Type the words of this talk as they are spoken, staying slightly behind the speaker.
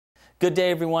Good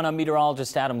day, everyone. I'm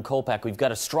meteorologist Adam Kolpak. We've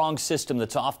got a strong system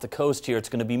that's off the coast here. It's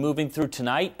going to be moving through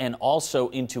tonight and also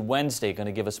into Wednesday. Going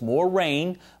to give us more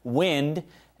rain, wind,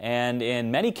 and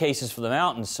in many cases for the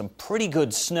mountains, some pretty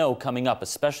good snow coming up,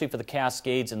 especially for the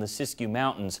Cascades and the Siskiyou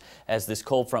Mountains as this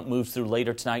cold front moves through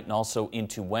later tonight and also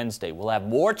into Wednesday. We'll have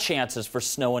more chances for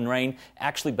snow and rain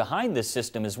actually behind this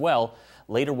system as well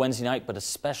later Wednesday night, but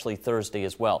especially Thursday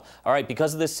as well. All right,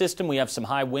 because of this system, we have some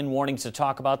high wind warnings to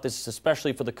talk about. This is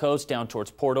especially for the coast down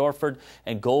towards Port Orford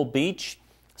and Gold Beach.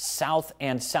 South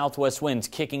and southwest winds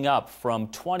kicking up from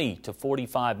 20 to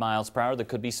 45 miles per hour. There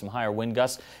could be some higher wind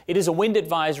gusts. It is a wind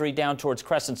advisory down towards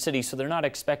Crescent City, so they're not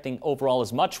expecting overall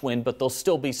as much wind, but there'll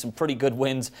still be some pretty good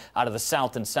winds out of the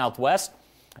south and southwest.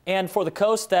 And for the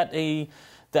coast, that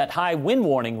high wind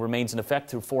warning remains in effect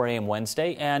through 4 a.m.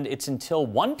 Wednesday, and it's until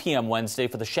 1 p.m. Wednesday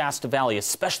for the Shasta Valley,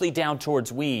 especially down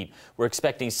towards Weed. We're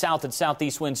expecting south and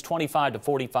southeast winds 25 to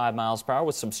 45 miles per hour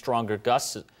with some stronger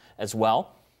gusts as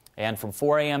well. And from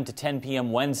 4 a.m. to 10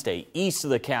 p.m. Wednesday, east of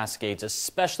the Cascades,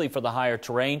 especially for the higher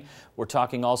terrain. We're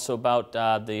talking also about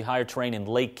the higher terrain in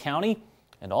Lake County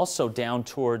and also down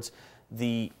towards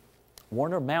the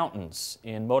Warner Mountains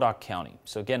in Modoc County.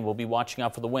 So again, we'll be watching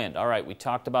out for the wind. All right, we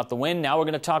talked about the wind. Now we're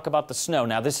going to talk about the snow.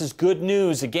 Now this is good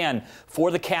news, again, for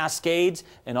the Cascades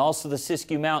and also the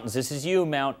Siskiyou Mountains. This is you,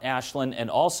 Mount Ashland, and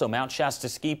also Mount Shasta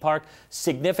Ski Park.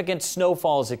 Significant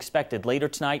snowfall is expected later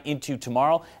tonight into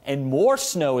tomorrow, and more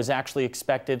snow is actually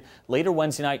expected later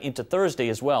Wednesday night into Thursday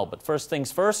as well. But first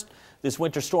things first, this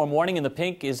winter storm warning in the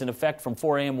pink is in effect from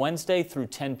 4 a.m. Wednesday through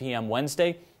 10 p.m.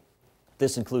 Wednesday.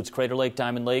 This includes Crater Lake,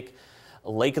 Diamond Lake,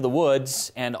 Lake of the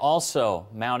Woods, and also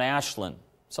Mount Ashland.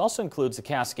 This also includes the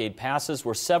Cascade Passes,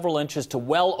 where several inches to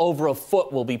well over a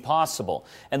foot will be possible.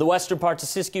 And the western parts of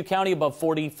Siskiyou County above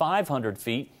 4,500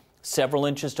 feet, several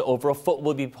inches to over a foot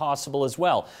will be possible as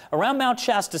well. Around Mount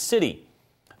Shasta City,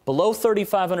 below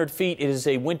 3,500 feet, it is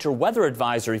a winter weather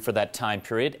advisory for that time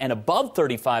period, and above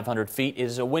 3,500 feet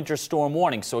is a winter storm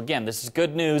warning. So again, this is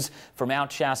good news for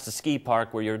Mount Shasta Ski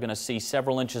Park, where you're going to see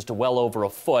several inches to well over a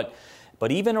foot.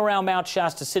 But even around Mount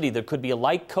Shasta City, there could be a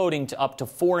light coating to up to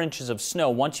 4 inches of snow.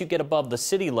 Once you get above the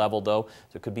city level, though,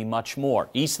 there could be much more.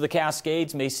 East of the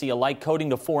Cascades may see a light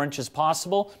coating to 4 inches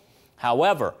possible.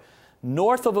 However,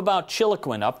 north of about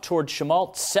Chiloquin, up toward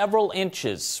Chemult, several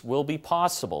inches will be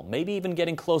possible, maybe even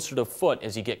getting closer to a foot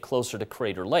as you get closer to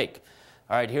Crater Lake.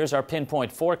 All right, here's our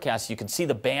pinpoint forecast. You can see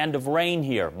the band of rain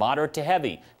here, moderate to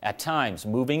heavy at times,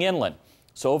 moving inland.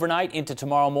 So overnight into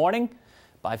tomorrow morning,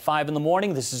 by 5 in the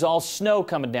morning, this is all snow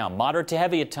coming down, moderate to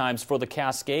heavy at times for the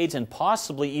Cascades and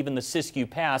possibly even the Siskiyou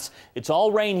Pass. It's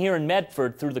all rain here in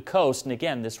Medford through the coast, and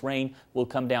again, this rain will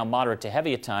come down moderate to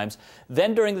heavy at times.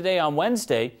 Then during the day on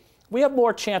Wednesday, we have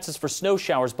more chances for snow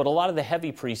showers, but a lot of the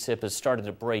heavy precip has started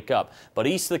to break up. But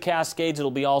east of the Cascades,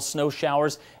 it'll be all snow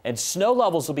showers, and snow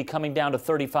levels will be coming down to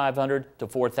 3,500 to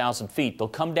 4,000 feet. They'll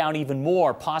come down even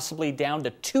more, possibly down to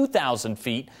 2,000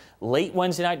 feet late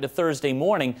Wednesday night to Thursday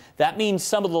morning. That means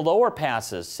some of the lower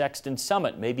passes, Sexton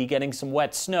Summit, may be getting some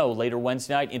wet snow later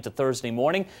Wednesday night into Thursday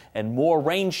morning, and more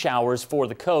rain showers for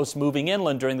the coast moving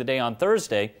inland during the day on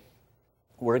Thursday,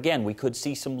 where again we could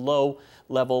see some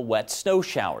low-level wet snow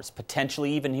showers,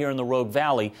 potentially even here in the Rogue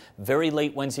Valley, very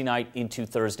late Wednesday night into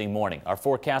Thursday morning. Our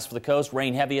forecast for the coast,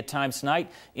 rain heavy at times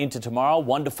tonight into tomorrow,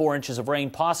 1 to 4 inches of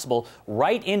rain possible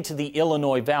right into the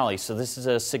Illinois Valley. So this is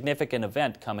a significant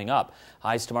event coming up.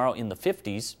 Highs tomorrow in the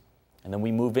 50s. And then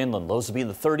we move inland. Those will be in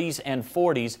the 30s and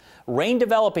 40s. Rain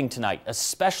developing tonight,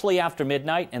 especially after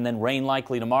midnight, and then rain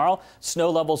likely tomorrow.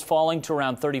 Snow levels falling to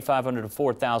around 3,500 to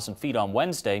 4,000 feet on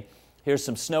Wednesday. Here's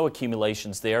some snow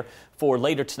accumulations there for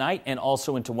later tonight and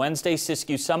also into Wednesday.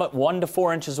 Siskiyou Summit, 1 to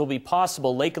 4 inches will be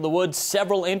possible. Lake of the Woods,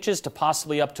 several inches to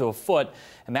possibly up to a foot.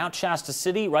 And Mount Shasta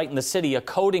City, right in the city, a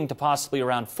coating to possibly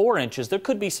around 4 inches. There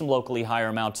could be some locally higher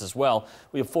amounts as well.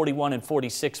 We have 41 and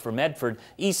 46 for Medford.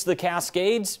 East of the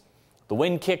Cascades, the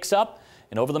wind kicks up,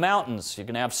 and over the mountains, you're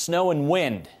going to have snow and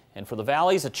wind. And for the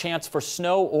valleys, a chance for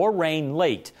snow or rain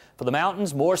late. For the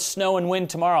mountains, more snow and wind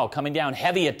tomorrow, coming down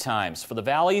heavy at times. For the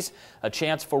valleys, a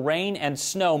chance for rain and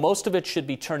snow. Most of it should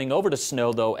be turning over to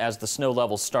snow, though, as the snow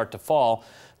levels start to fall.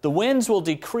 The winds will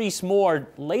decrease more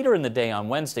later in the day on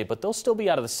Wednesday, but they'll still be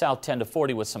out of the south 10 to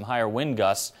 40 with some higher wind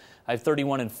gusts. I have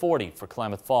 31 and 40 for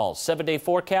Klamath Falls. 7-day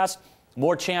forecast.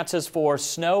 More chances for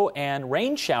snow and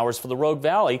rain showers for the Rogue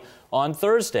Valley on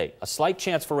Thursday. A slight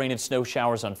chance for rain and snow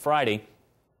showers on Friday,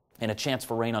 and a chance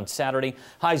for rain on Saturday.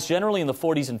 Highs generally in the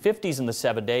 40s and 50s in the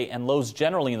 7-day, and lows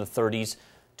generally in the 30s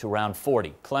to around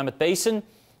 40. Klamath Basin,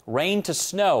 Rain to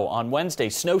snow on Wednesday.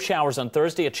 Snow showers on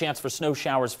Thursday. A chance for snow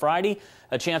showers Friday.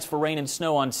 A chance for rain and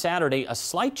snow on Saturday. A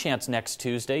slight chance next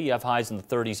Tuesday. You have highs in the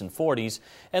 30s and 40s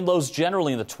and lows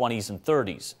generally in the 20s and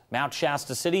 30s. Mount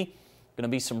Shasta City, going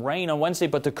to be some rain on Wednesday,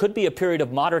 but there could be a period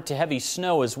of moderate to heavy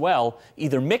snow as well,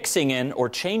 either mixing in or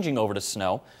changing over to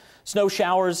snow. Snow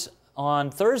showers on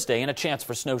Thursday and a chance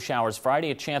for snow showers Friday.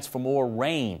 A chance for more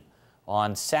rain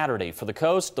on Saturday. For the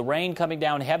coast, the rain coming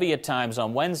down heavy at times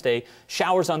on Wednesday.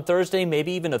 Showers on Thursday,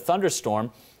 maybe even a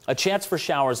thunderstorm. A chance for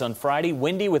showers on Friday.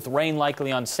 Windy with rain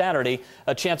likely on Saturday.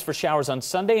 A chance for showers on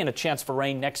Sunday and a chance for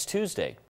rain next Tuesday.